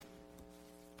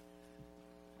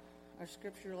Our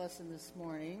scripture lesson this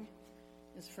morning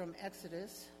is from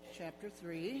Exodus chapter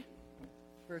 3,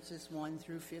 verses 1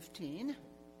 through 15.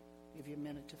 Give you a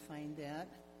minute to find that.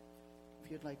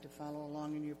 If you'd like to follow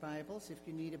along in your Bibles, if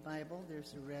you need a Bible,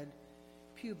 there's a red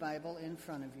pew Bible in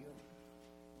front of you.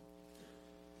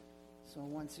 So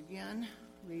once again,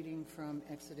 reading from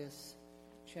Exodus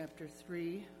chapter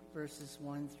 3, verses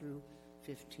 1 through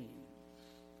 15.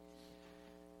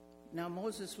 Now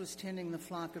Moses was tending the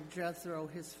flock of Jethro,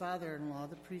 his father-in-law,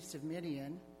 the priest of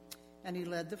Midian, and he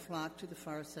led the flock to the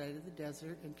far side of the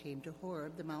desert and came to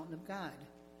Horeb, the mountain of God.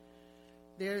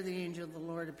 There the angel of the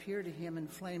Lord appeared to him in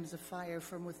flames of fire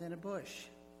from within a bush.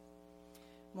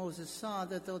 Moses saw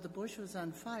that though the bush was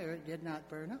on fire, it did not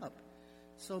burn up.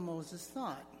 So Moses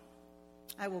thought,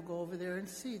 I will go over there and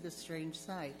see the strange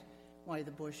sight, why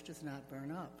the bush does not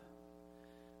burn up.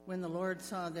 When the Lord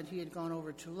saw that he had gone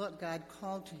over to look, God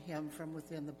called to him from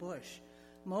within the bush,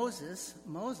 Moses,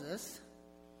 Moses.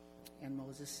 And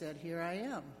Moses said, Here I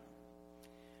am.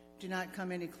 Do not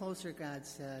come any closer, God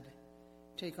said.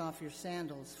 Take off your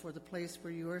sandals, for the place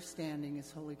where you are standing is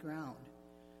holy ground.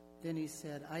 Then he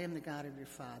said, I am the God of your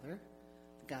father,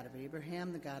 the God of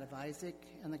Abraham, the God of Isaac,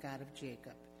 and the God of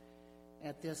Jacob.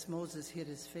 At this, Moses hid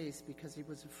his face because he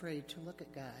was afraid to look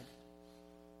at God.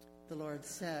 The Lord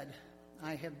said,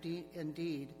 I have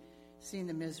indeed seen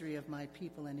the misery of my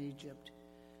people in Egypt.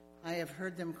 I have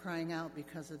heard them crying out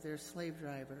because of their slave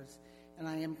drivers, and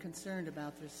I am concerned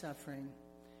about their suffering.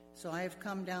 So I have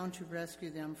come down to rescue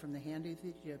them from the hand of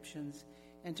the Egyptians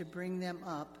and to bring them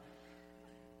up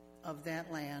of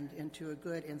that land into a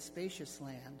good and spacious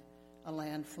land, a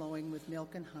land flowing with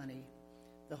milk and honey,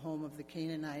 the home of the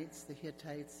Canaanites, the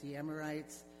Hittites, the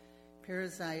Amorites,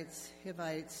 Perizzites,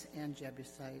 Hivites, and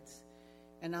Jebusites.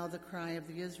 And now the cry of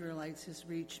the Israelites has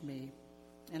reached me,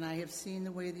 and I have seen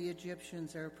the way the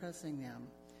Egyptians are oppressing them.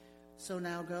 So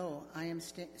now go, I am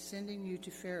sending you to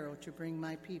Pharaoh to bring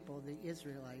my people, the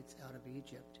Israelites, out of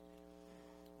Egypt.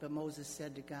 But Moses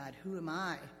said to God, Who am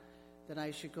I that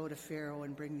I should go to Pharaoh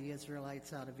and bring the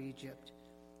Israelites out of Egypt?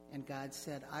 And God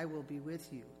said, I will be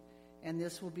with you, and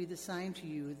this will be the sign to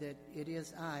you that it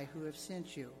is I who have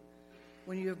sent you.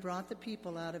 When you have brought the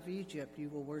people out of Egypt, you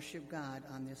will worship God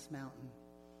on this mountain.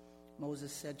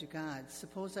 Moses said to God,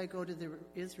 Suppose I go to the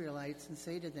Israelites and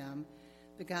say to them,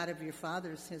 The God of your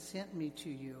fathers has sent me to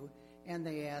you, and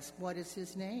they ask, What is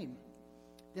his name?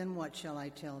 Then what shall I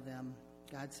tell them?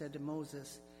 God said to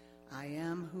Moses, I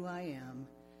am who I am.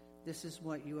 This is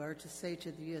what you are to say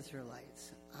to the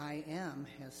Israelites. I am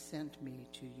has sent me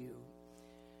to you.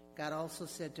 God also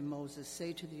said to Moses,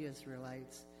 Say to the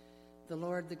Israelites, The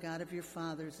Lord, the God of your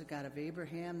fathers, the God of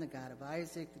Abraham, the God of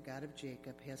Isaac, the God of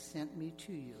Jacob, has sent me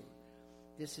to you.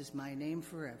 This is my name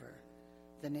forever,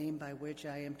 the name by which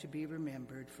I am to be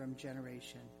remembered from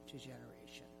generation to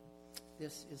generation.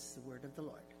 This is the word of the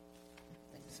Lord.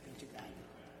 Thanks be to God.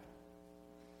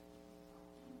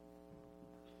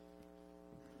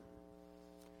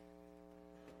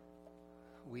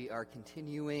 We are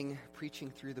continuing preaching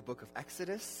through the book of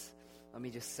Exodus. Let me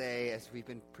just say, as we've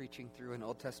been preaching through an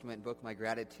Old Testament book, my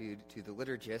gratitude to the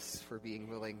liturgists for being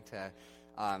willing to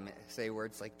say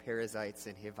words like Perizzites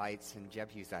and Hivites and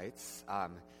Jebusites. I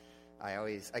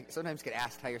sometimes get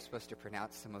asked how you're supposed to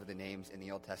pronounce some of the names in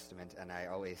the Old Testament, and I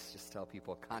always just tell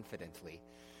people confidently.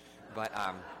 But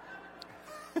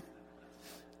well,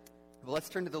 let's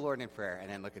turn to the Lord in prayer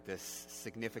and then look at this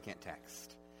significant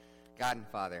text. God and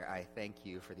Father, I thank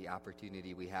you for the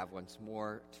opportunity we have once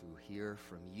more to hear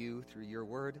from you through your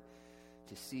word,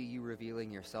 to see you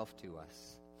revealing yourself to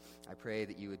us. I pray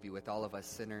that you would be with all of us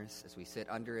sinners as we sit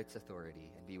under its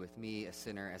authority, and be with me, a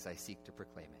sinner, as I seek to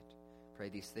proclaim it. Pray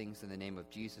these things in the name of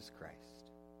Jesus Christ.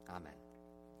 Amen.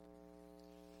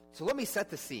 So let me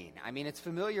set the scene. I mean, it's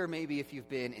familiar maybe if you've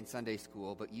been in Sunday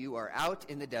school, but you are out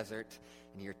in the desert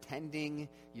and you're tending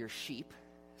your sheep.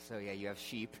 So yeah, you have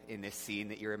sheep in this scene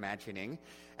that you're imagining.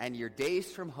 And you're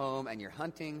days from home and you're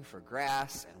hunting for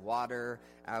grass and water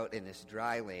out in this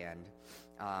dry land.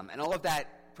 And all of that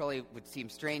probably would seem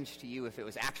strange to you if it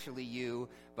was actually you,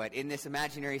 but in this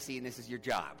imaginary scene, this is your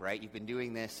job, right? You've been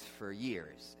doing this for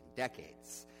years and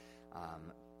decades.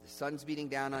 The sun's beating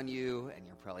down on you, and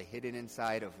you're probably hidden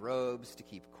inside of robes to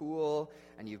keep cool,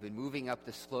 and you've been moving up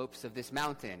the slopes of this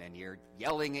mountain, and you're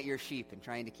yelling at your sheep and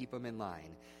trying to keep them in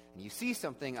line. And you see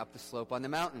something up the slope on the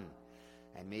mountain,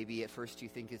 and maybe at first you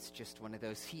think it's just one of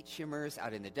those heat shimmers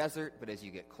out in the desert, but as you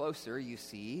get closer, you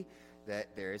see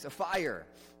that there is a fire.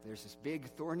 There's this big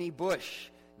thorny bush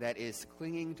that is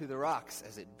clinging to the rocks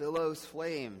as it billows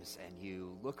flames, and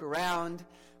you look around,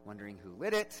 wondering who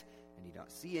lit it, and you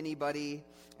don't see anybody.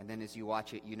 And then as you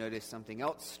watch it, you notice something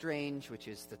else strange, which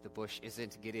is that the bush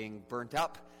isn't getting burnt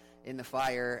up in the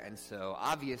fire. And so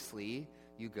obviously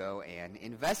you go and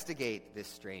investigate this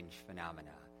strange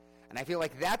phenomena. And I feel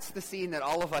like that's the scene that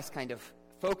all of us kind of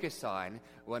focus on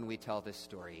when we tell this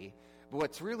story. But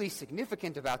what's really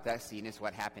significant about that scene is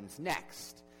what happens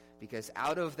next. Because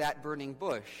out of that burning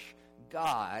bush,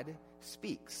 God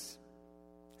speaks.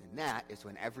 And that is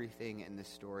when everything in the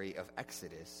story of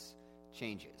Exodus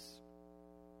changes.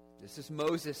 This is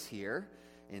Moses here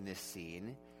in this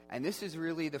scene, and this is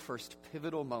really the first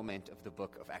pivotal moment of the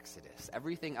book of Exodus.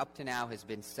 Everything up to now has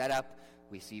been set up.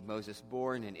 We see Moses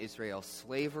born in Israel's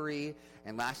slavery,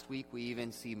 and last week we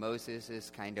even see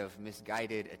Moses' kind of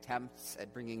misguided attempts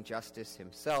at bringing justice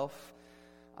himself.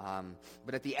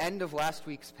 But at the end of last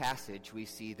week's passage, we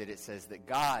see that it says that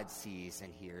God sees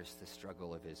and hears the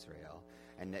struggle of Israel,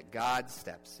 and that God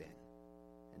steps in.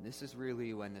 And this is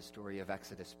really when the story of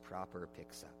Exodus proper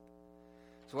picks up.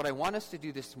 So what I want us to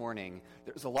do this morning,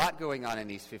 there's a lot going on in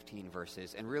these 15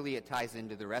 verses, and really it ties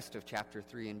into the rest of chapter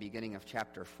 3 and beginning of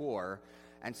chapter 4.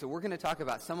 And so we're going to talk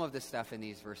about some of this stuff in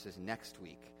these verses next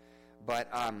week. But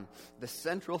the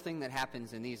central thing that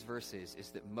happens in these verses is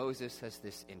that Moses has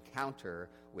this encounter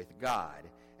with God,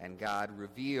 and God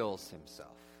reveals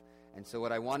himself. And so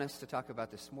what I want us to talk about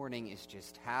this morning is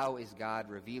just how is God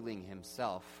revealing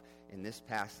himself in this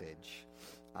passage,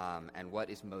 and what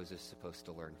is Moses supposed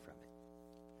to learn from it.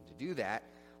 And to do that,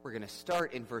 we're going to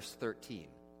start in verse 13.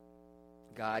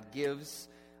 God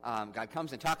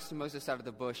comes and talks to Moses out of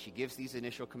the bush. He gives these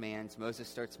initial commands. Moses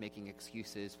starts making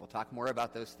excuses. We'll talk more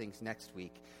about those things next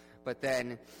week. But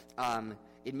then,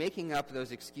 in making up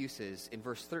those excuses, in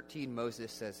verse 13,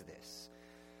 Moses says this.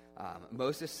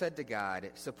 Moses said to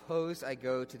God, "Suppose I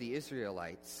go to the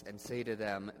Israelites and say to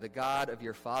them, 'The God of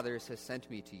your fathers has sent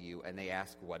me to you,' and they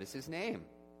ask, 'What is his name?'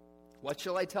 What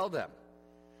shall I tell them?"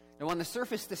 Now, on the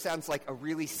surface, this sounds like a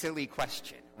really silly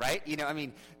question, right?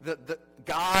 The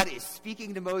God is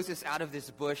speaking to Moses out of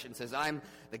this bush and says, "I'm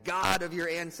the God of your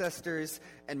ancestors."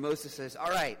 And Moses says, "All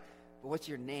right, but what's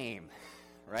your name?"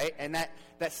 Right? And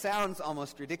that sounds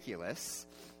almost ridiculous.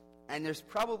 And there's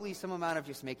probably some amount of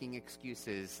just making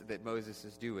excuses that Moses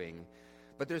is doing.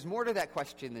 But there's more to that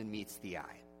question than meets the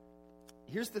eye.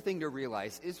 Here's the thing to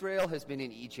realize. Israel has been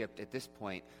in Egypt at this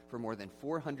point for more than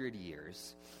 400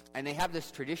 years. And they have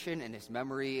this tradition and this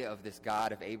memory of this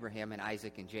God of Abraham and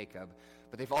Isaac and Jacob.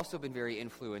 But they've also been very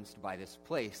influenced by this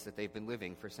place that they've been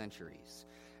living for centuries.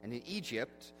 And in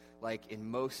Egypt, like in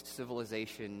most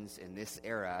civilizations in this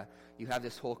era, you have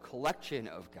this whole collection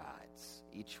of gods,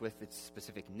 each with its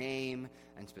specific name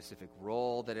and specific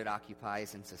role that it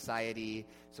occupies in society.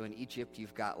 So in Egypt,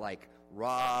 you've got like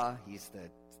Ra. He's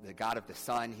the god of the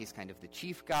sun. He's kind of the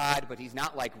chief god, but he's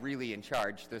not like really in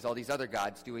charge. There's all these other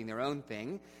gods doing their own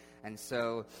thing. And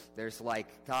so there's like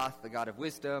Thoth, the god of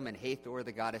wisdom, and Hathor,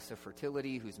 the goddess of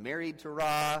fertility, who's married to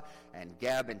Ra, and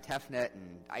Geb and Tefnet,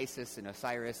 and Isis and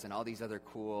Osiris, and all these other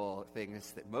cool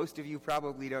things that most of you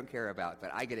probably don't care about, but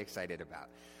I get excited about.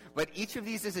 But each of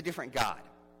these is a different god,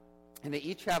 and they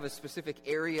each have a specific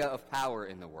area of power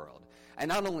in the world. And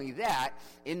not only that,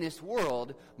 in this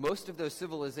world, most of those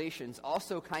civilizations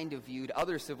also kind of viewed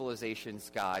other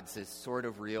civilizations' gods as sort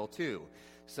of real too.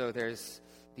 So there's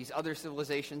these other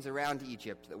civilizations around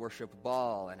Egypt that worship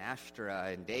Baal and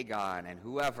Ashtoreth and Dagon and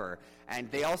whoever, and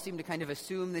they all seem to kind of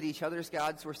assume that each other's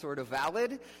gods were sort of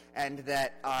valid, and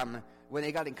that when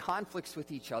they got in conflicts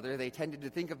with each other, they tended to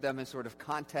think of them as sort of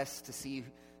contests to see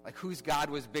like whose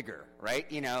god was bigger,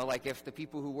 right? Like if the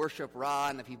people who worship Ra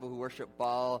and the people who worship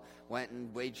Baal went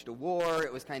and waged a war,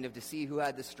 it was kind of to see who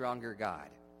had the stronger god.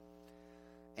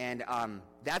 And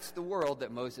that's the world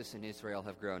that Moses and Israel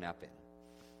have grown up in.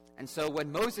 And so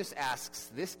when Moses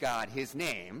asks this God his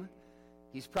name,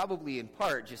 he's probably in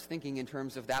part just thinking in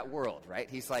terms of that world, right?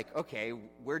 He's like, okay,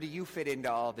 where do you fit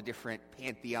into all the different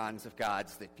pantheons of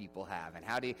gods that people have? And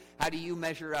how do you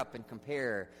measure up and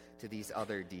compare to these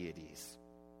other deities?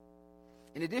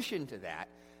 In addition to that,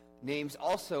 names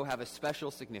also have a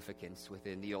special significance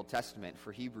within the Old Testament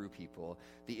for Hebrew people.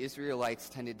 The Israelites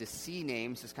tended to see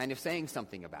names as kind of saying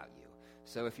something about you.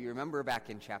 So if you remember back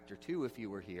in chapter 2, if you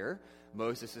were here,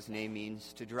 Moses' name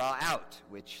means to draw out,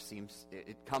 which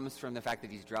it comes from the fact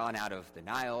that he's drawn out of the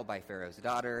Nile by Pharaoh's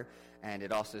daughter, and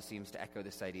it also seems to echo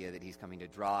this idea that he's coming to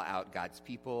draw out God's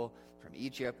people from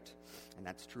Egypt, and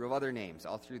that's true of other names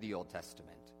all through the Old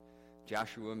Testament.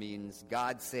 Joshua means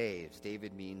God saves.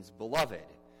 David means beloved.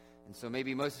 And so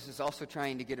maybe Moses is also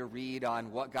trying to get a read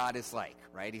on what God is like,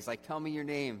 right? He's like, tell me your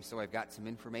name so I've got some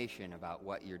information about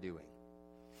what you're doing.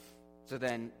 So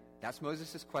then that's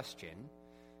Moses' question.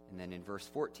 And then in verse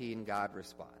 14, God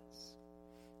responds.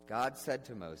 God said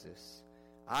to Moses,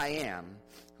 I am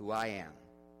who I am.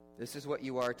 This is what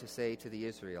you are to say to the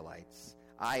Israelites.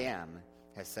 I am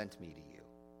has sent me to you.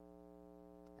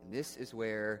 And this is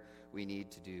where we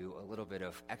need to do a little bit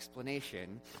of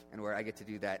explanation, and where I get to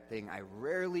do that thing I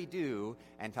rarely do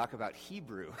and talk about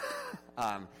Hebrew.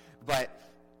 But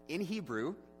in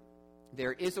Hebrew,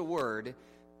 there is a word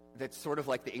that's sort of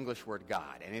like the English word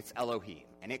God, and it's Elohim.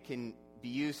 And it can be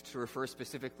used to refer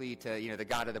specifically to, the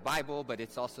God of the Bible, but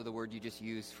it's also the word you just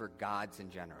use for gods in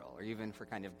general, or even for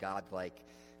kind of God-like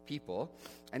people.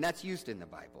 And that's used in the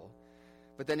Bible.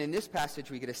 But then in this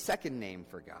passage, we get a second name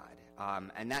for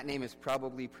God. And that name is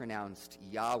probably pronounced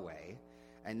Yahweh.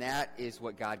 And that is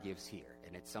what God gives here.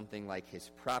 And it's something like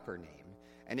his proper name.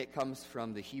 And it comes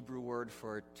from the Hebrew word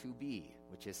for to be,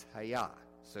 which is Hayah.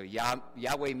 So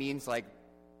Yahweh means like,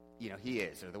 he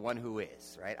is, or the one who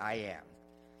is, right? I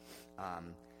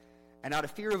am. And out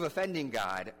of fear of offending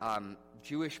God,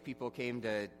 Jewish people came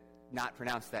to not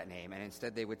pronounce that name. And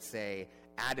instead they would say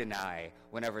Adonai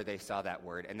whenever they saw that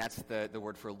word, and that's the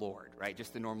word for Lord, right?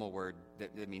 Just the normal word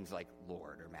that means like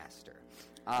Lord or Master.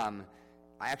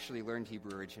 I actually learned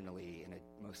Hebrew originally in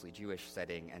a mostly Jewish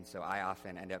setting, and so I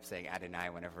often end up saying Adonai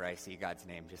whenever I see God's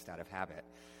name, just out of habit.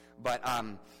 But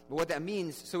what that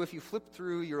means, so if you flip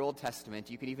through your Old Testament,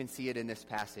 you can even see it in this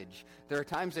passage. There are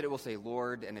times that it will say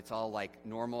Lord, and it's all like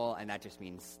normal, and that just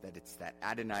means that it's that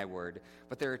Adonai word.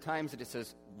 But there are times that it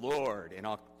says Lord in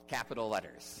all capital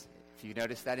letters. If you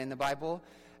notice that in the Bible.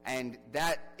 And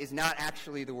that is not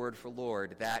actually the word for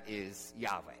Lord. That is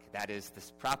Yahweh. That is the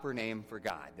proper name for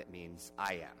God. That means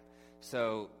I am.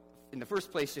 So in the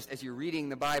first place, just as you're reading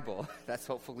the Bible, that's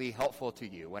hopefully helpful to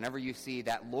you. Whenever you see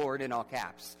that Lord in all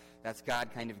caps, that's God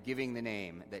kind of giving the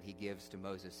name that he gives to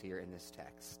Moses here in this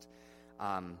text.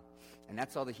 And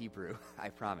that's all the Hebrew, I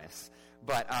promise.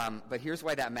 But here's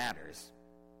why that matters.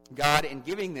 God, in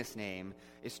giving this name,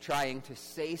 is trying to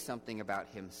say something about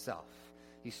himself.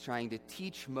 He's trying to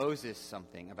teach Moses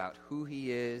something about who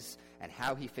he is and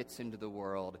how he fits into the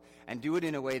world, and do it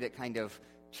in a way that kind of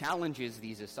challenges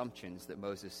these assumptions that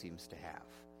Moses seems to have.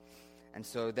 And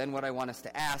so then what I want us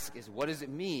to ask is, what does it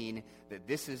mean that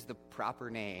this is the proper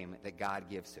name that God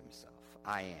gives himself?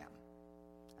 I am.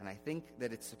 And I think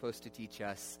that it's supposed to teach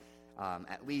us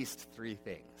at least three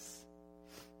things.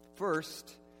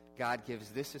 First, God gives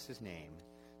this as his name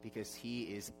because he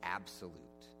is absolute.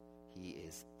 He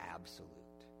is absolute.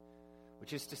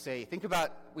 Which is to say, think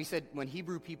about, we said when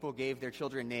Hebrew people gave their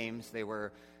children names, they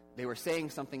were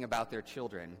saying something about their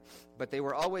children, but they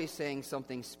were always saying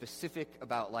something specific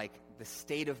about like the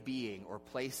state of being or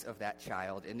place of that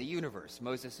child in the universe.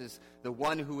 Moses is the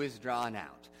one who is drawn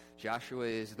out. Joshua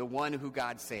is the one who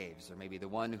God saves, or maybe the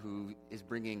one who is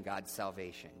bringing God's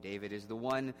salvation. David is the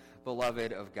one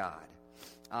beloved of God.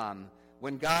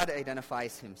 When God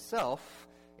identifies himself,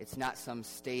 it's not some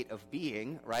state of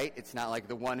being, right? It's not like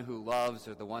the one who loves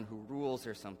or the one who rules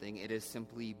or something. It is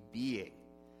simply being,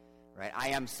 right? I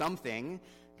am something.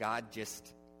 God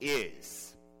just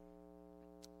is.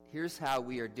 Here's how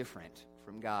we are different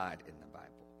from God in the Bible.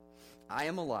 I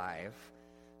am alive,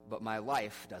 but my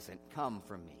life doesn't come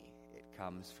from me. It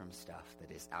comes from stuff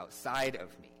that is outside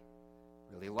of me.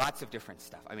 Really lots of different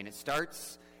stuff. I mean, it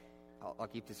starts... I'll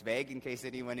keep this vague in case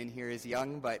anyone in here is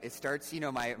young, but it starts,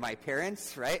 my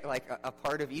parents, right? Like a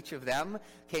part of each of them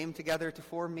came together to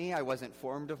form me. I wasn't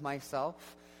formed of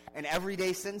myself. And every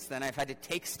day since then, I've had to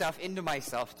take stuff into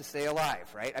myself to stay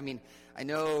alive, right? I mean, I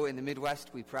know in the Midwest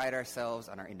we pride ourselves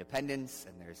on our independence,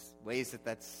 and there's ways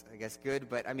that's, I guess, good.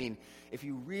 But, I mean, if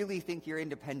you really think you're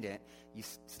independent, you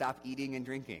stop eating and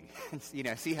drinking.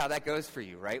 See how that goes for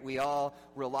you, right? We all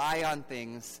rely on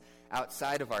things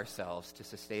outside of ourselves to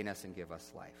sustain us and give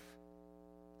us life.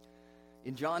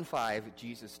 In John 5,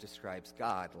 Jesus describes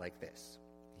God like this.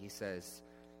 He says,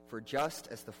 "For just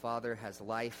as the Father has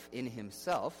life in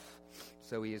himself,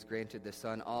 so he has granted the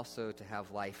Son also to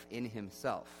have life in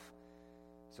himself."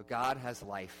 So God has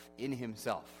life in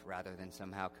himself rather than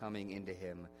somehow coming into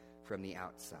him from the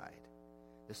outside.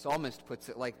 The psalmist puts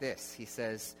it like this. He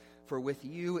says, "For with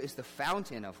you is the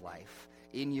fountain of life.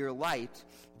 In your light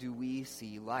do we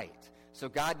see light." So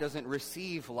God doesn't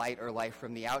receive light or life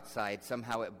from the outside.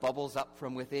 Somehow it bubbles up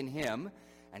from within him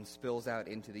and spills out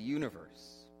into the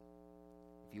universe.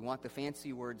 If you want the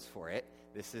fancy words for it,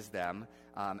 this is them.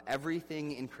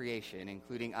 Everything in creation,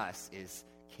 including us, is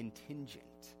contingent.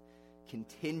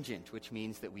 Contingent, which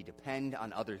means that we depend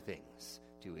on other things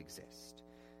to exist.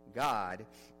 God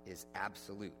is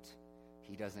absolute.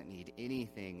 He doesn't need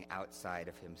anything outside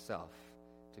of himself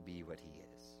to be what he is.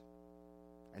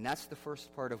 And that's the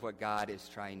first part of what God is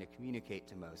trying to communicate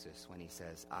to Moses when he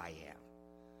says, I am.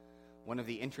 One of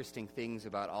the interesting things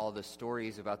about all the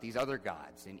stories about these other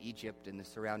gods in Egypt and the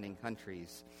surrounding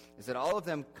countries is that all of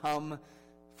them come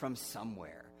from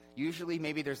somewhere. Usually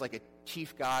maybe there's like a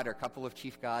chief god or a couple of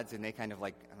chief gods, and they kind of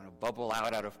like, bubble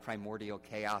out of primordial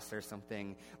chaos or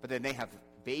something. But then they have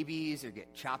babies or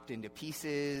get chopped into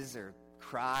pieces or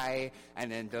cry,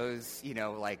 and then those,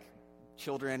 like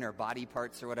children or body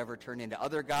parts or whatever turn into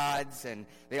other gods, and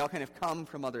they all kind of come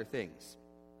from other things.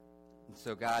 And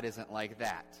so God isn't like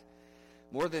that.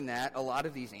 More than that, a lot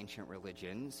of these ancient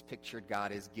religions pictured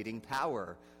God as getting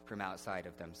power from outside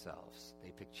of themselves.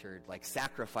 They pictured like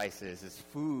sacrifices as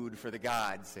food for the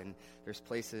gods, and there's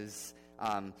places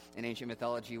in ancient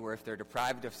mythology where if they're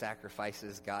deprived of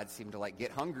sacrifices, gods seem to like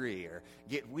get hungry or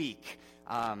get weak.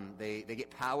 They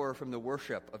get power from the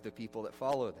worship of the people that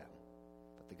follow them.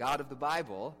 But the God of the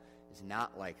Bible is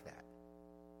not like that.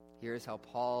 Here's how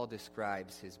Paul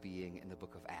describes his being in the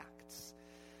book of Acts.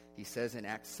 He says in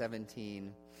Acts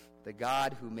 17, the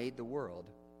God who made the world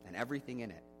and everything in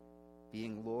it,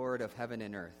 being Lord of heaven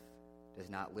and earth,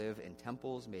 does not live in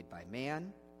temples made by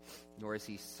man, nor is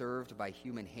he served by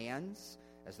human hands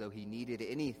as though he needed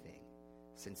anything,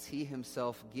 since he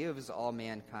himself gives all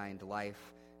mankind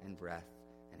life and breath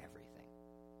and everything.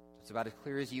 So it's about as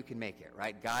clear as you can make it,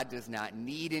 right? God does not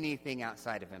need anything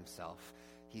outside of himself.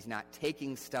 He's not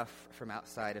taking stuff from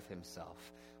outside of himself,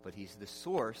 but he's the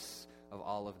source of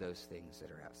all of those things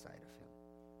that are outside of him.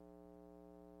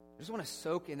 I just want to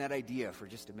soak in that idea for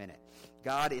just a minute.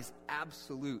 God is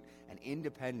absolute and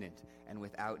independent and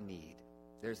without need.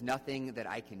 There's nothing that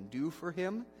I can do for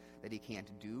him that he can't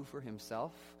do for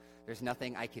himself. There's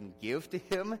nothing I can give to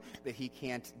him that he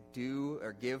can't do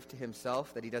or give to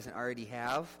himself that he doesn't already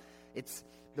have. It's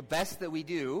the best that we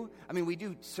do. I mean, we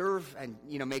do serve and,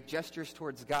 make gestures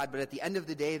towards God, but at the end of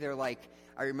the day, they're like,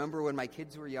 I remember when my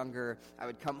kids were younger, I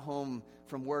would come home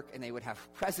from work and they would have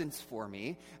presents for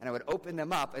me, and I would open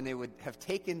them up and they would have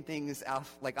taken things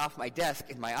off my desk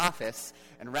in my office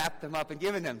and wrapped them up and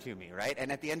given them to me, right?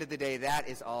 And at the end of the day, that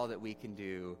is all that we can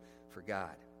do for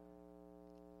God.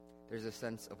 There's a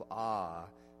sense of awe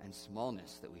and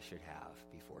smallness that we should have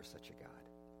before such a God.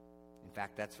 In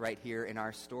fact, that's right here in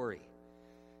our story.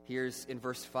 Here's in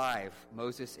verse 5,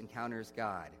 Moses encounters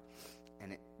God.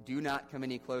 And do not come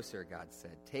any closer, God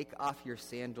said. Take off your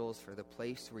sandals, for the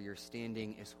place where you're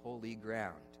standing is holy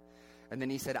ground. And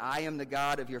then he said, I am the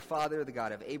God of your father, the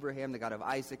God of Abraham, the God of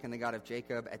Isaac, and the God of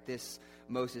Jacob. At this,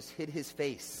 Moses hid his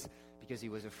face because he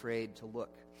was afraid to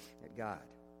look at God.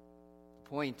 The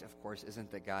point, of course, isn't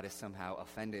that God is somehow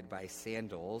offended by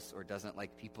sandals or doesn't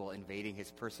like people invading his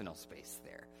personal space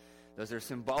there. Those are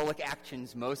symbolic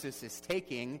actions Moses is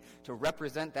taking to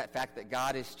represent that fact that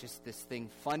God is just this thing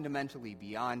fundamentally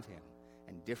beyond him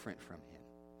and different from him.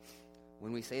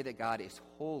 When we say that God is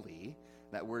holy,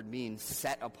 that word means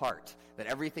set apart, that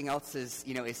everything else is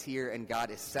here and God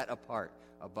is set apart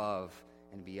above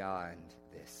and beyond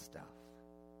this stuff.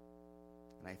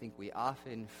 And I think we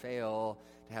often fail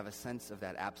to have a sense of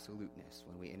that absoluteness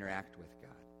when we interact with God.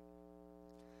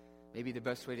 Maybe the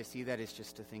best way to see that is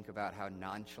just to think about how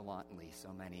nonchalantly so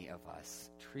many of us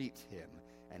treat him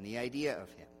and the idea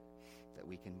of him. That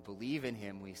we can believe in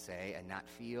him, we say, and not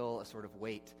feel a sort of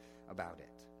weight about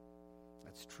it.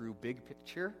 That's true big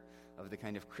picture of the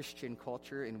kind of Christian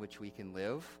culture in which we can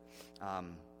live.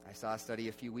 I saw a study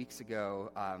a few weeks ago.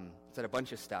 It said a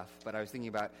bunch of stuff, but I was thinking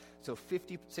about, so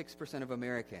 56% of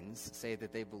Americans say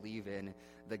that they believe in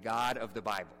the God of the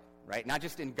Bible. Right? Not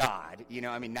just in God.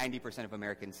 90% of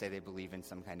Americans say they believe in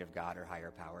some kind of God or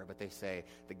higher power, but they say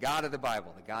the God of the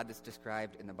Bible, the God that's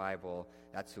described in the Bible,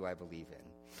 that's who I believe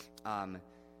in.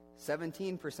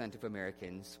 17% of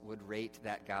Americans would rate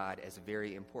that God as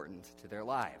very important to their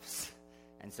lives.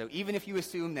 And so even if you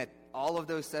assume that all of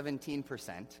those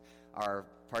 17% are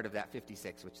part of that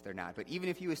 56, which they're not, but even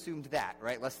if you assumed that,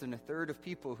 right, less than a third of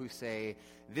people who say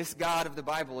this God of the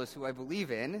Bible is who I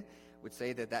believe in would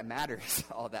say that matters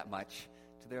all that much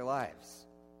to their lives.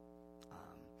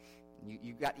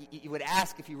 You would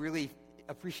ask, if you really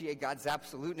appreciate God's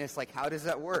absoluteness, like, how does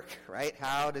that work, right?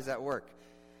 How does that work?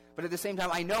 But at the same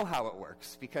time, I know how it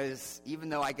works, because even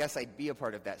though I guess I'd be a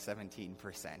part of that 17%,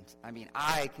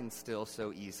 I can still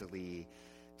so easily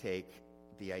take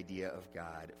the idea of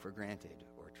God for granted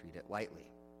or treat it lightly.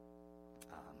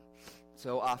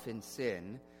 So often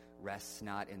sin rests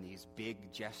not in these big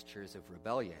gestures of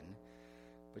rebellion,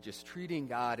 but just treating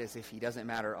God as if he doesn't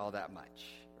matter all that much,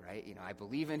 right? I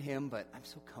believe in him, but I'm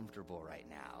so comfortable right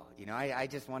now. I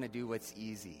just want to do what's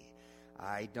easy.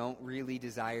 I don't really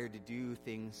desire to do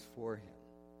things for him.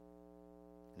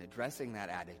 And addressing that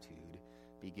attitude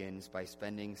begins by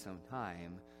spending some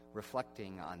time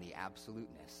reflecting on the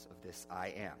absoluteness of this I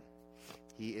am.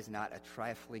 He is not a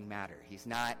trifling matter. He's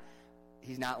not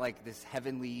like this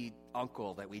heavenly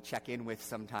uncle that we check in with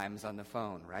sometimes on the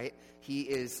phone, right? He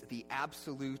is the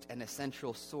absolute and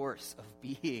essential source of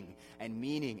being and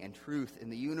meaning and truth in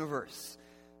the universe.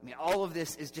 I mean, all of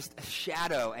this is just a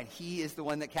shadow, and he is the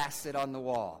one that casts it on the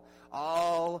wall.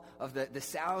 All of the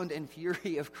sound and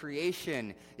fury of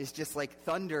creation is just like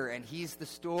thunder, and he's the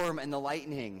storm and the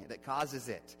lightning that causes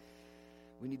it.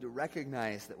 We need to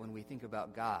recognize that when we think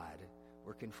about God,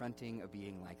 we're confronting a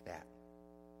being like that.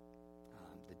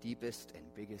 The deepest and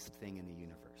biggest thing in the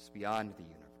universe, beyond the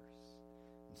universe.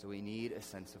 And so we need a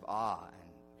sense of awe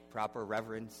and proper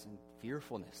reverence and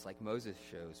fearfulness like Moses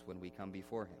shows when we come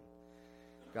before him.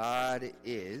 God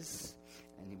is,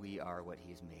 and we are what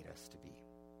he has made us to be.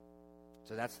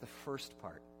 So that's the first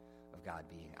part of God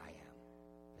being I am,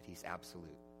 that he's absolute.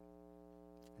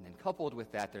 And then coupled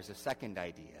with that, there's a second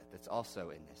idea that's also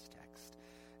in this text,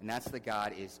 and that's that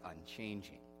God is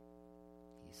unchanging.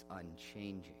 He's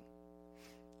unchanging.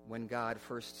 When God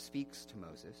first speaks to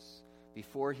Moses,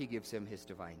 before he gives him his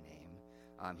divine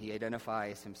name, he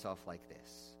identifies himself like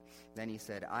this. Then he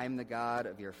said, I'm the God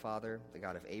of your father, the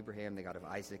God of Abraham, the God of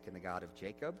Isaac, and the God of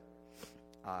Jacob.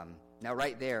 Now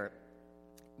right there,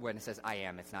 when it says I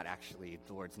am, it's not actually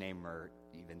the Lord's name or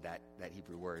even that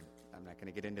Hebrew word. I'm not going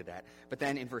to get into that. But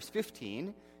then in verse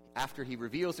 15, after he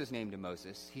reveals his name to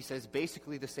Moses, he says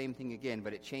basically the same thing again,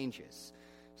 but it changes.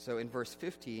 So in verse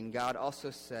 15, God also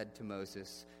said to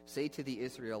Moses, say to the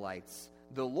Israelites,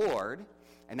 the Lord,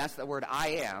 and that's the word I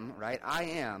am, right? I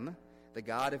am the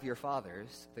God of your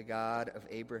fathers, the God of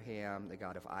Abraham, the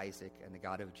God of Isaac, and the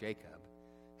God of Jacob,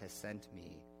 has sent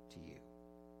me to you.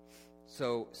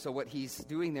 So what he's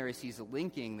doing there is he's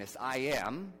linking this I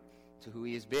am to who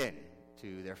he has been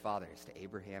to their fathers, to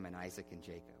Abraham and Isaac and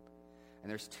Jacob.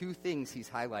 And there's two things he's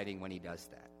highlighting when he does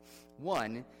that.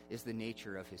 One is the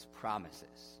nature of his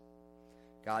promises.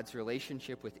 God's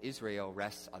relationship with Israel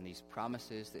rests on these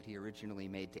promises that he originally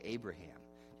made to Abraham,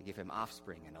 to give him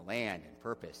offspring and a land and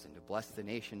purpose and to bless the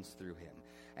nations through him.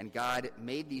 And God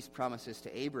made these promises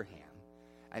to Abraham,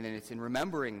 and then it's in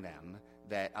remembering them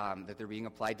that they're being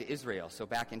applied to Israel. So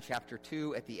back in chapter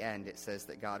 2 at the end, it says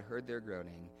that God heard their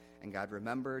groaning, and God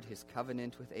remembered his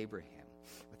covenant with Abraham,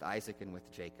 with Isaac, and with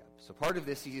Jacob. So part of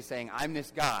this, he's saying, I'm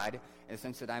this God, in the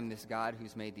sense that I'm this God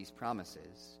who's made these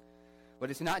promises.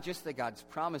 But it's not just that God's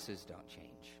promises don't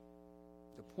change.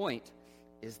 The point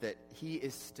is that he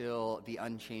is still the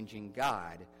unchanging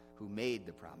God who made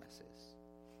the promises.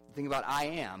 The thing about I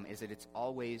am is that it's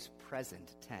always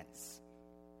present tense.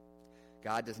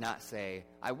 God does not say,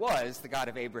 I was the God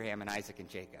of Abraham and Isaac and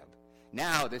Jacob.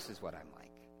 Now this is what I'm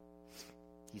like.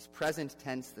 He's present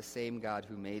tense, the same God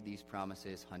who made these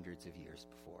promises hundreds of years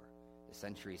before. The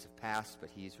centuries have passed, but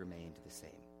he's remained the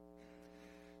same.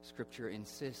 Scripture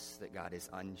insists that God is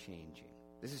unchanging.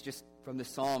 This is just from the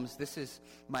Psalms. This is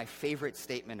my favorite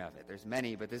statement of it. There's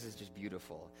many, but this is just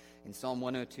beautiful. In Psalm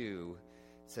 102,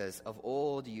 it says, of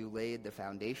old you laid the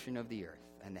foundation of the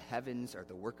earth, and the heavens are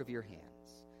the work of your hands.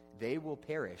 They will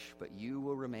perish, but you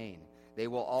will remain. They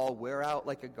will all wear out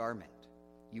like a garment.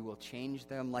 You will change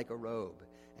them like a robe,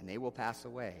 and they will pass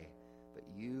away. But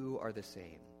you are the same,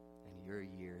 and your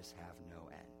years have no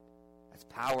end. That's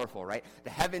powerful, right?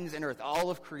 The heavens and earth, all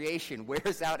of creation,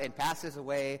 wears out and passes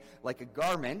away like a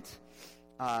garment,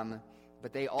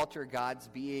 but they alter God's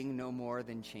being no more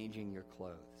than changing your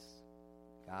clothes.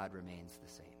 God remains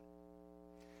the same.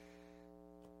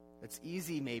 It's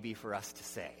easy maybe for us to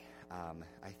say.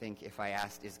 I think if I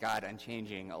asked, is God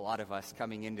unchanging, a lot of us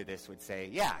coming into this would say,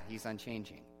 yeah, he's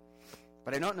unchanging.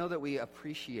 But I don't know that we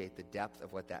appreciate the depth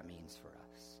of what that means for us.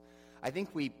 I think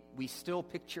we still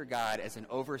picture God as an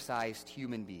oversized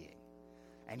human being.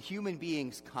 And human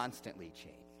beings constantly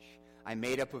change. I'm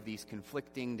made up of these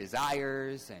conflicting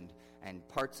desires and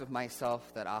parts of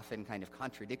myself that often kind of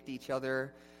contradict each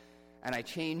other. And I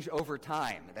change over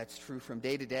time. That's true from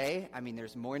day to day. I mean,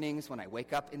 there's mornings when I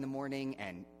wake up in the morning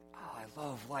and I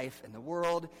love life and the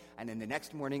world, and then the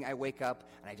next morning I wake up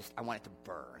and I want it to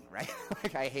burn, right?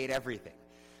 Like I hate everything.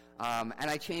 And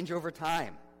I change over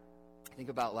time. Think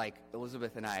about like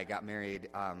Elizabeth and I got married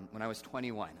when I was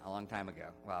 21, a long time ago.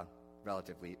 Well,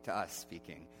 relatively to us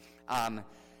speaking.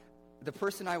 The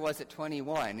person I was at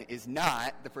 21 is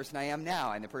not the person I am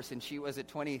now, and the person she was at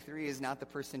 23 is not the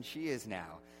person she is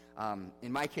now.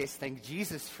 In my case, thank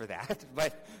Jesus for that,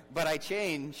 but I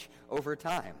change over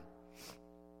time.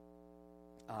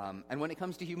 And when it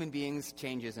comes to human beings,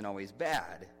 change isn't always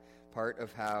bad. Part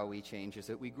of how we change is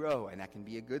that we grow, and that can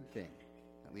be a good thing,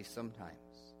 at least sometimes.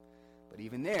 But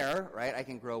even there, right, I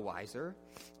can grow wiser,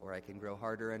 or I can grow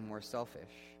harder and more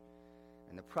selfish.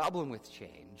 And the problem with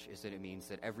change is that it means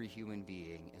that every human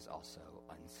being is also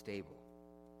unstable.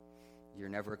 You're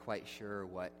never quite sure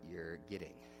what you're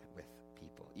getting with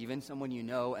people. Even someone you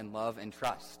know and love and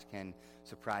trust can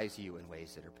surprise you in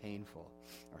ways that are painful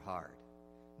or hard.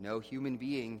 No human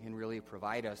being can really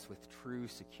provide us with true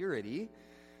security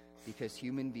because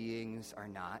human beings are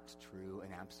not true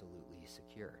and absolutely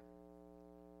secure.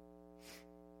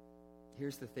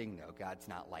 Here's the thing, though. God's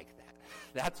not like that.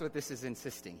 That's what this is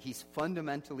insisting. He's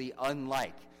fundamentally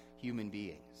unlike human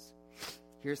beings.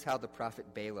 Here's how the prophet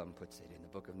Balaam puts it in the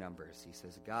book of Numbers. He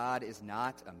says, God is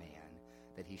not a man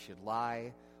that he should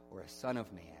lie, or a son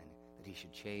of man that he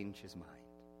should change his mind.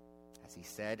 Has he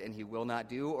said and he will not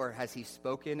do, or has he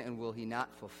spoken and will he not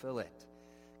fulfill it?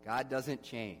 God doesn't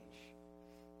change.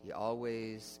 He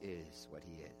always is what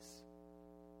he is.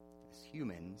 As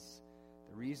humans,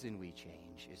 the reason we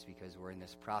change is because we're in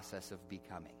this process of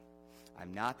becoming.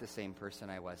 I'm not the same person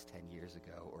I was 10 years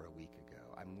ago or a week ago.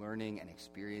 I'm learning and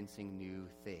experiencing new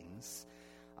things.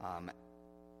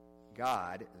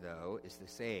 God, though, is the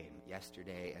same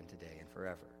yesterday and today and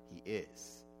forever. He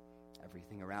is.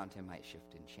 Everything around him might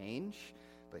shift and change,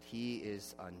 but he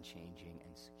is unchanging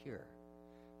and secure.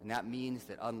 And that means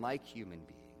that unlike human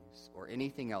beings or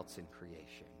anything else in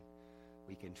creation,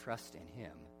 we can trust in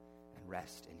him and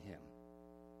rest in him.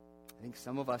 I think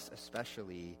some of us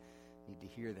especially need to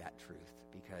hear that truth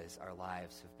because our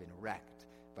lives have been wrecked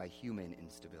by human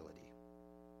instability.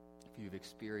 If you've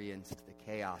experienced the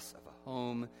chaos of a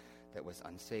home that was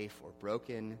unsafe or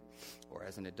broken, or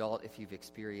as an adult, if you've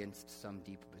experienced some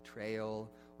deep betrayal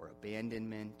or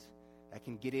abandonment, that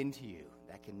can get into you,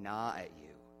 that can gnaw at you.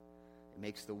 It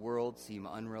makes the world seem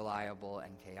unreliable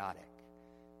and chaotic.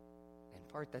 In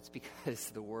part, that's because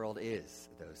the world is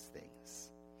those things.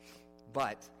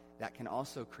 But that can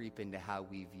also creep into how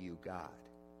we view God.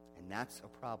 And that's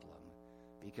a problem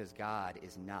because God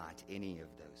is not any of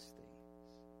those things.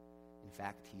 In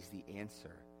fact, he's the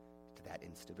answer to that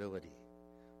instability.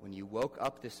 When you woke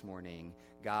up this morning,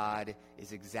 God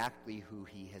is exactly who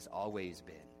he has always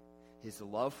been. His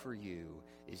love for you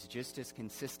is just as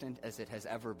consistent as it has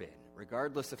ever been,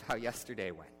 regardless of how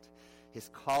yesterday went. His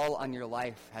call on your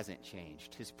life hasn't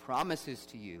changed. His promises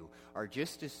to you are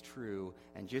just as true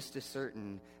and just as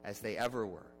certain as they ever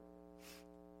were.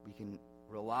 We can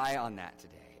rely on that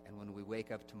today, and when we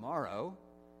wake up tomorrow,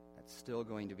 that's still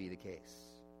going to be the case.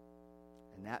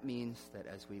 And that means that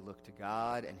as we look to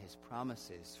God and his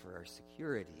promises for our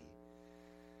security,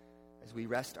 as we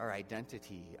rest our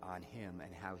identity on him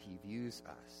and how he views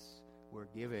us, we're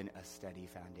given a steady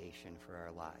foundation for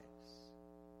our lives.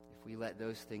 If we let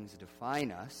those things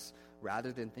define us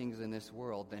rather than things in this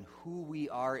world, then who we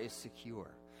are is secure.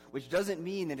 Which doesn't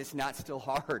mean that it's not still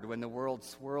hard when the world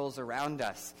swirls around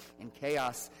us in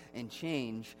chaos and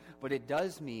change, but it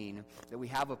does mean that we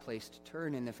have a place to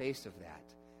turn in the face of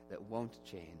that won't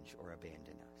change or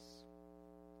abandon us.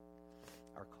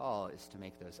 Our call is to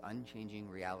make those unchanging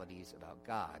realities about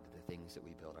God the things that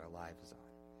we build our lives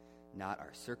on. Not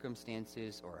our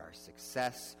circumstances or our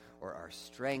success or our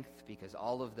strength, because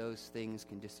all of those things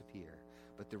can disappear,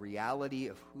 but the reality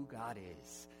of who God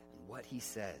is and what he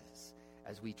says.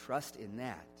 As we trust in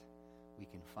that, we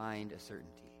can find a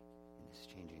certainty in this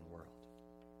changing world.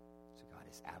 So God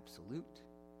is absolute,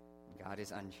 and God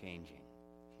is unchanging.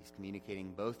 He's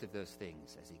communicating both of those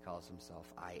things as he calls himself,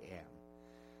 I am.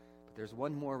 But there's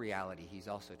one more reality he's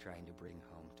also trying to bring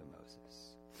home to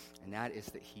Moses, and that is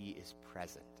that he is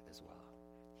present as well.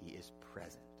 He is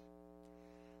present.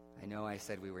 I know I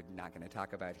said we were not going to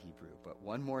talk about Hebrew, but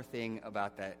one more thing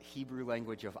about that Hebrew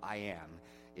language of I am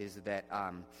is that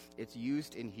it's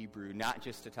used in Hebrew not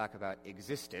just to talk about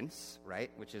existence, right,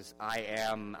 which is I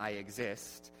am, I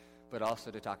exist, but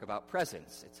also to talk about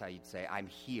presence. It's how you'd say, I'm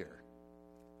here.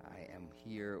 I am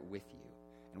here with you.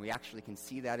 And we actually can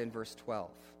see that in verse 12.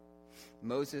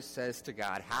 Moses says to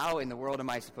God, how in the world am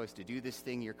I supposed to do this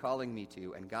thing you're calling me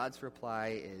to? And God's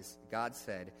reply is, God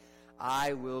said,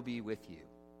 I will be with you.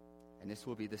 And this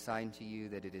will be the sign to you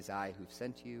that it is I who've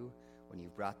sent you. When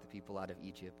you've brought the people out of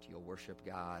Egypt, you'll worship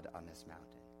God on this mountain.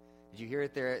 Did you hear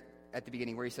it there at the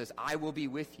beginning where he says, I will be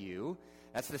with you?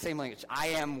 That's the same language. I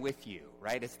am with you,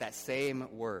 right? It's that same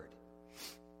word.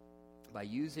 By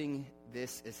using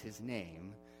this as his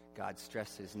name, God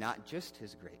stresses not just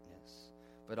his greatness,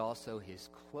 but also his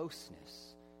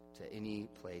closeness to any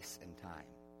place and time.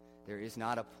 There is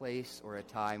not a place or a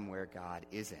time where God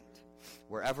isn't.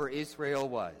 Wherever Israel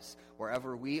was,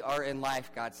 wherever we are in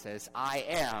life, God says, I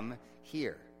am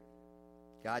here.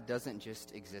 God doesn't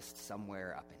just exist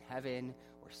somewhere up in heaven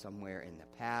or somewhere in the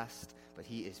past, but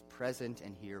he is present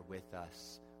and here with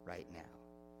us right now.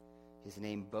 His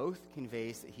name both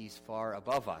conveys that he's far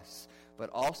above us, but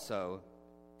also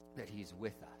that he's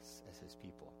with us as his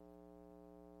people.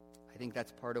 I think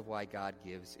that's part of why God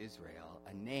gives Israel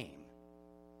a name.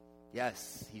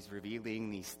 Yes, he's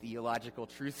revealing these theological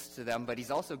truths to them, but he's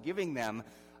also giving them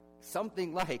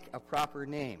something like a proper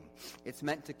name. It's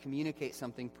meant to communicate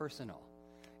something personal.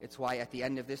 It's why at the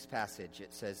end of this passage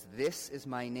it says, "This is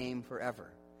my name forever,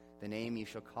 the name you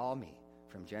shall call me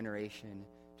from generation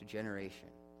to generation."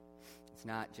 It's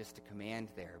not just a command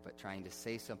there, but trying to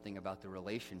say something about the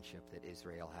relationship that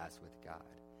Israel has with God.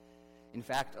 In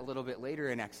fact, a little bit later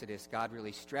in Exodus, God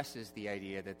really stresses the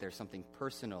idea that there's something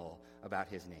personal about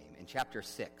his name. In chapter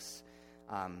 6,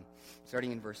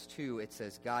 starting in verse 2, it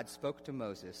says, "God spoke to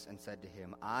Moses and said to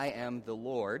him, I am the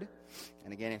Lord."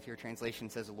 And again, if your translation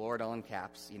says Lord all in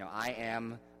caps, I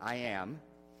am.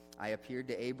 I appeared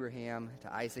to Abraham,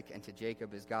 to Isaac, and to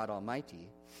Jacob as God Almighty,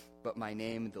 but my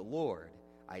name, the Lord,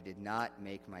 I did not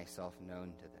make myself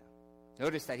known to them.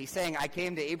 Notice that he's saying, I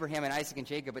came to Abraham and Isaac and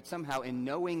Jacob, but somehow in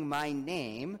knowing my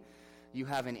name, you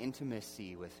have an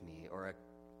intimacy with me or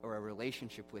a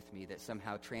relationship with me that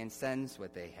somehow transcends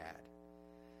what they had.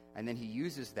 And then he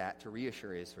uses that to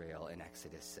reassure Israel in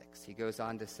Exodus 6. He goes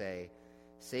on to say,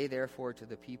 "Say therefore to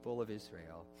the people of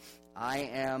Israel, I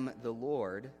am the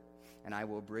Lord, and I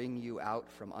will bring you out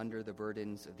from under the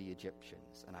burdens of the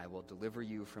Egyptians, and I will deliver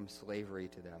you from slavery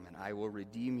to them, and I will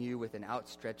redeem you with an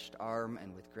outstretched arm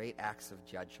and with great acts of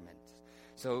judgment."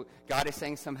 So God is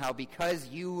saying somehow, because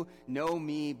you know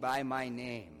me by my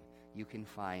name, you can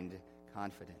find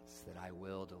confidence that I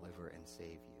will deliver and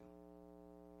save you.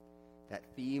 That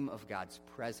theme of God's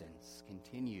presence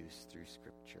continues through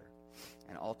Scripture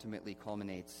and ultimately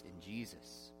culminates in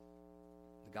Jesus.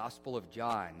 The Gospel of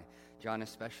John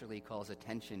especially calls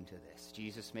attention to this.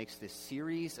 Jesus makes this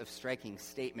series of striking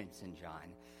statements in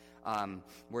John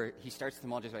where he starts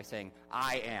them all just by saying,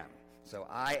 I am. So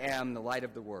I am the light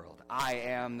of the world. I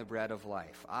am the bread of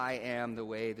life. I am the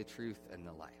way, the truth, and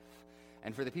the life.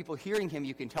 And for the people hearing him,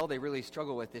 you can tell they really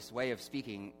struggle with this way of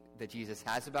speaking that Jesus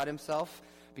has about himself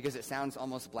because it sounds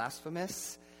almost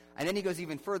blasphemous. And then he goes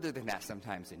even further than that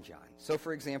sometimes in John. So,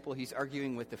 for example, he's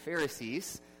arguing with the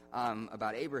Pharisees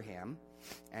about Abraham.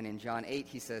 And in John 8,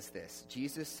 he says this,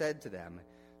 Jesus said to them,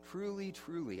 "Truly,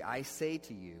 truly, I say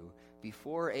to you,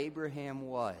 before Abraham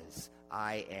was,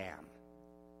 I am."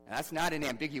 And that's not an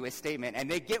ambiguous statement. And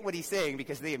they get what he's saying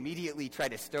because they immediately try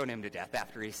to stone him to death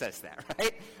after he says that,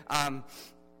 right?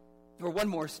 Or one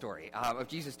more story of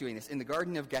Jesus doing this. In the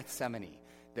Garden of Gethsemane,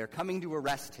 they're coming to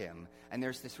arrest him, and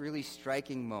there's this really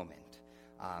striking moment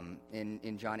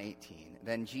in John 18.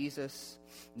 Then Jesus,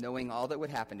 knowing all that would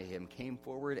happen to him, came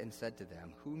forward and said to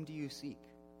them, "Whom do you seek?"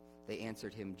 They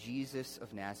answered him, "Jesus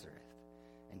of Nazareth."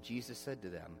 And Jesus said to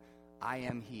them, "I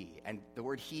am he." And the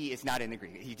word he is not in the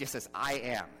Greek. He just says, "I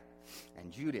am."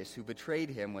 And Judas, who betrayed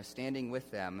him, was standing with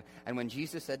them. And when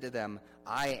Jesus said to them,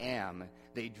 "I am,"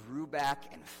 they drew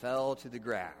back and fell to the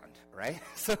ground, right?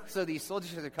 So these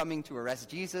soldiers are coming to arrest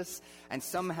Jesus, and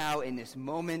somehow in this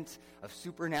moment of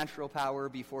supernatural power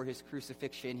before his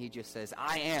crucifixion, he just says,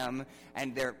 "I am,"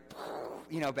 and they're,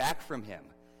 back from him.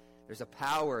 There's a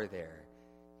power there,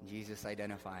 Jesus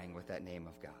identifying with that name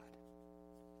of God.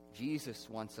 Jesus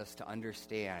wants us to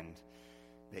understand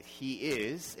that he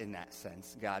is, in that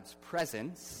sense, God's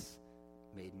presence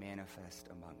made manifest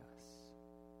among us.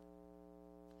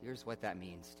 Here's what that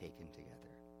means taken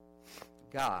together.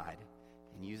 God,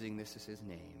 in using this as his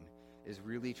name, is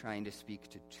really trying to speak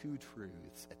to two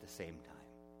truths at the same time.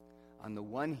 On the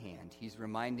one hand, he's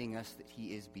reminding us that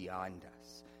he is beyond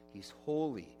us. He's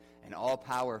holy and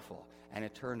all-powerful and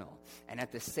eternal. And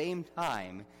at the same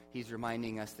time, he's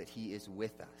reminding us that he is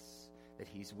with us. That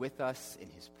he's with us in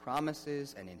his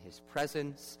promises and in his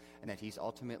presence, and that he's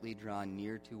ultimately drawn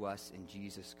near to us in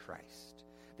Jesus Christ.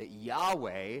 That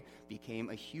Yahweh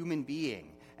became a human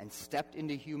being and stepped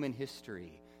into human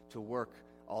history to work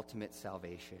ultimate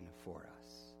salvation for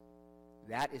us.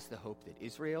 That is the hope that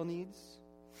Israel needs,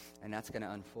 and that's going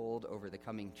to unfold over the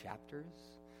coming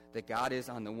chapters. That God is,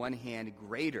 on the one hand,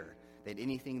 greater than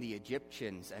anything the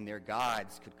Egyptians and their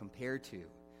gods could compare to.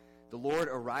 The Lord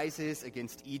arises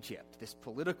against Egypt, this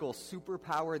political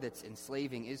superpower that's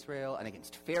enslaving Israel, and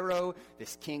against Pharaoh,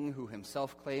 this king who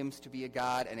himself claims to be a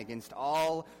god, and against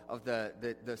all of the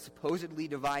supposedly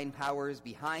divine powers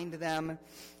behind them,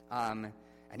 and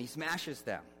he smashes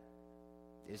them.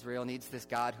 Israel needs this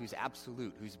God who's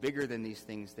absolute, who's bigger than these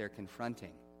things they're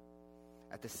confronting.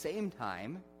 At the same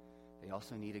time, they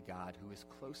also need a God who is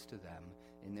close to them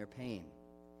in their pain,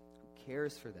 who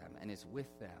cares for them and is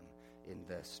with them in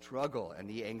the struggle and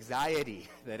the anxiety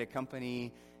that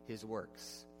accompany his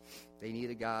works. They need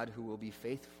a God who will be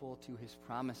faithful to his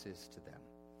promises to them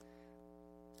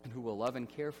and who will love and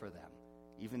care for them,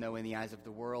 even though in the eyes of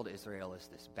the world, Israel is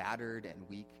this battered and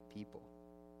weak people.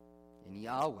 In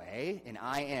Yahweh, in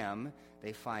I Am,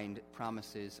 they find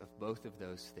promises of both of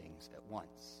those things at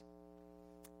once.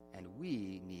 And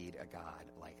we need a God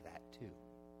like that too.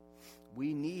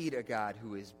 We need a God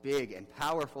who is big and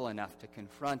powerful enough to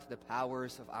confront the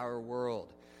powers of our world,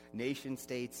 nation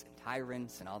states and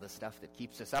tyrants and all the stuff that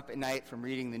keeps us up at night from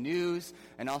reading the news,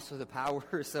 and also the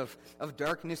powers of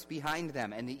darkness behind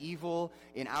them and the evil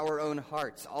in our own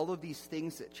hearts. All of these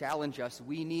things that challenge us,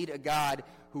 we need a God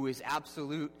who is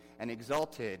absolute and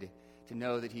exalted to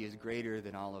know that he is greater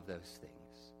than all of those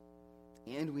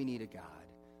things. And we need a God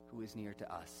who is near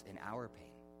to us in our pain,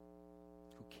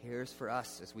 who cares for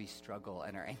us as we struggle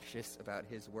and are anxious about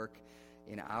his work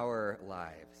in our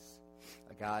lives.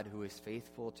 A God who is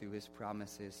faithful to his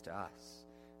promises to us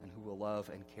and who will love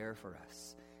and care for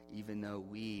us, even though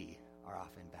we are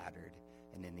often battered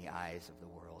and in the eyes of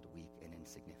the world weak and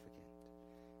insignificant.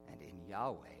 And in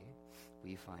Yahweh,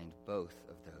 we find both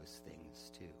of those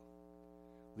things too.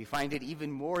 We find it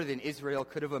even more than Israel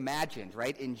could have imagined,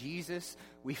 right? In Jesus,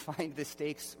 we find the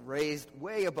stakes raised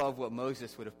way above what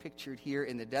Moses would have pictured here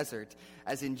in the desert.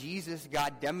 As in Jesus,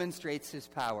 God demonstrates his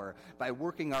power by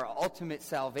working our ultimate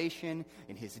salvation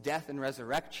in his death and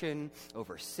resurrection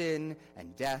over sin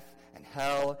and death and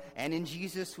hell. And in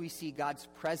Jesus, we see God's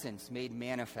presence made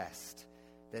manifest,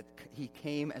 that he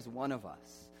came as one of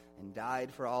us and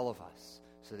died for all of us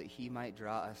so that he might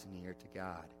draw us near to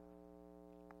God.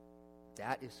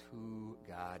 That is who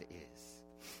God is.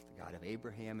 The God of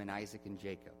Abraham and Isaac and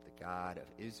Jacob, the God of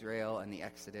Israel and the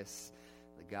Exodus,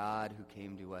 the God who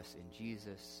came to us in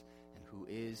Jesus and who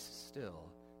is still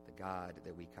the God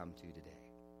that we come to today.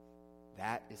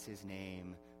 That is his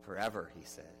name forever, he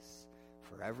says,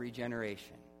 for every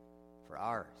generation, for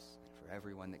ours, and for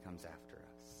everyone that comes after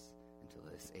us, until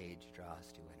this age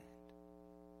draws to an end.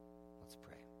 Let's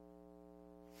pray.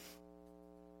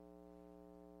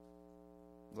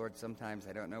 Lord, sometimes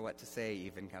I don't know what to say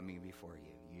even coming before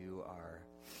you. You are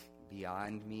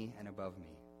beyond me and above me,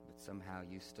 but somehow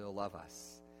you still love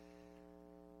us,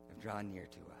 have drawn near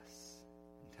to us,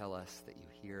 and tell us that you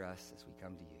hear us as we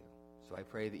come to you. So I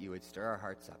pray that you would stir our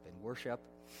hearts up in worship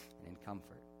and in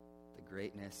comfort, the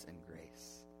greatness and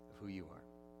grace of who you are.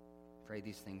 Pray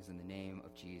these things in the name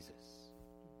of Jesus.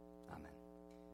 Amen.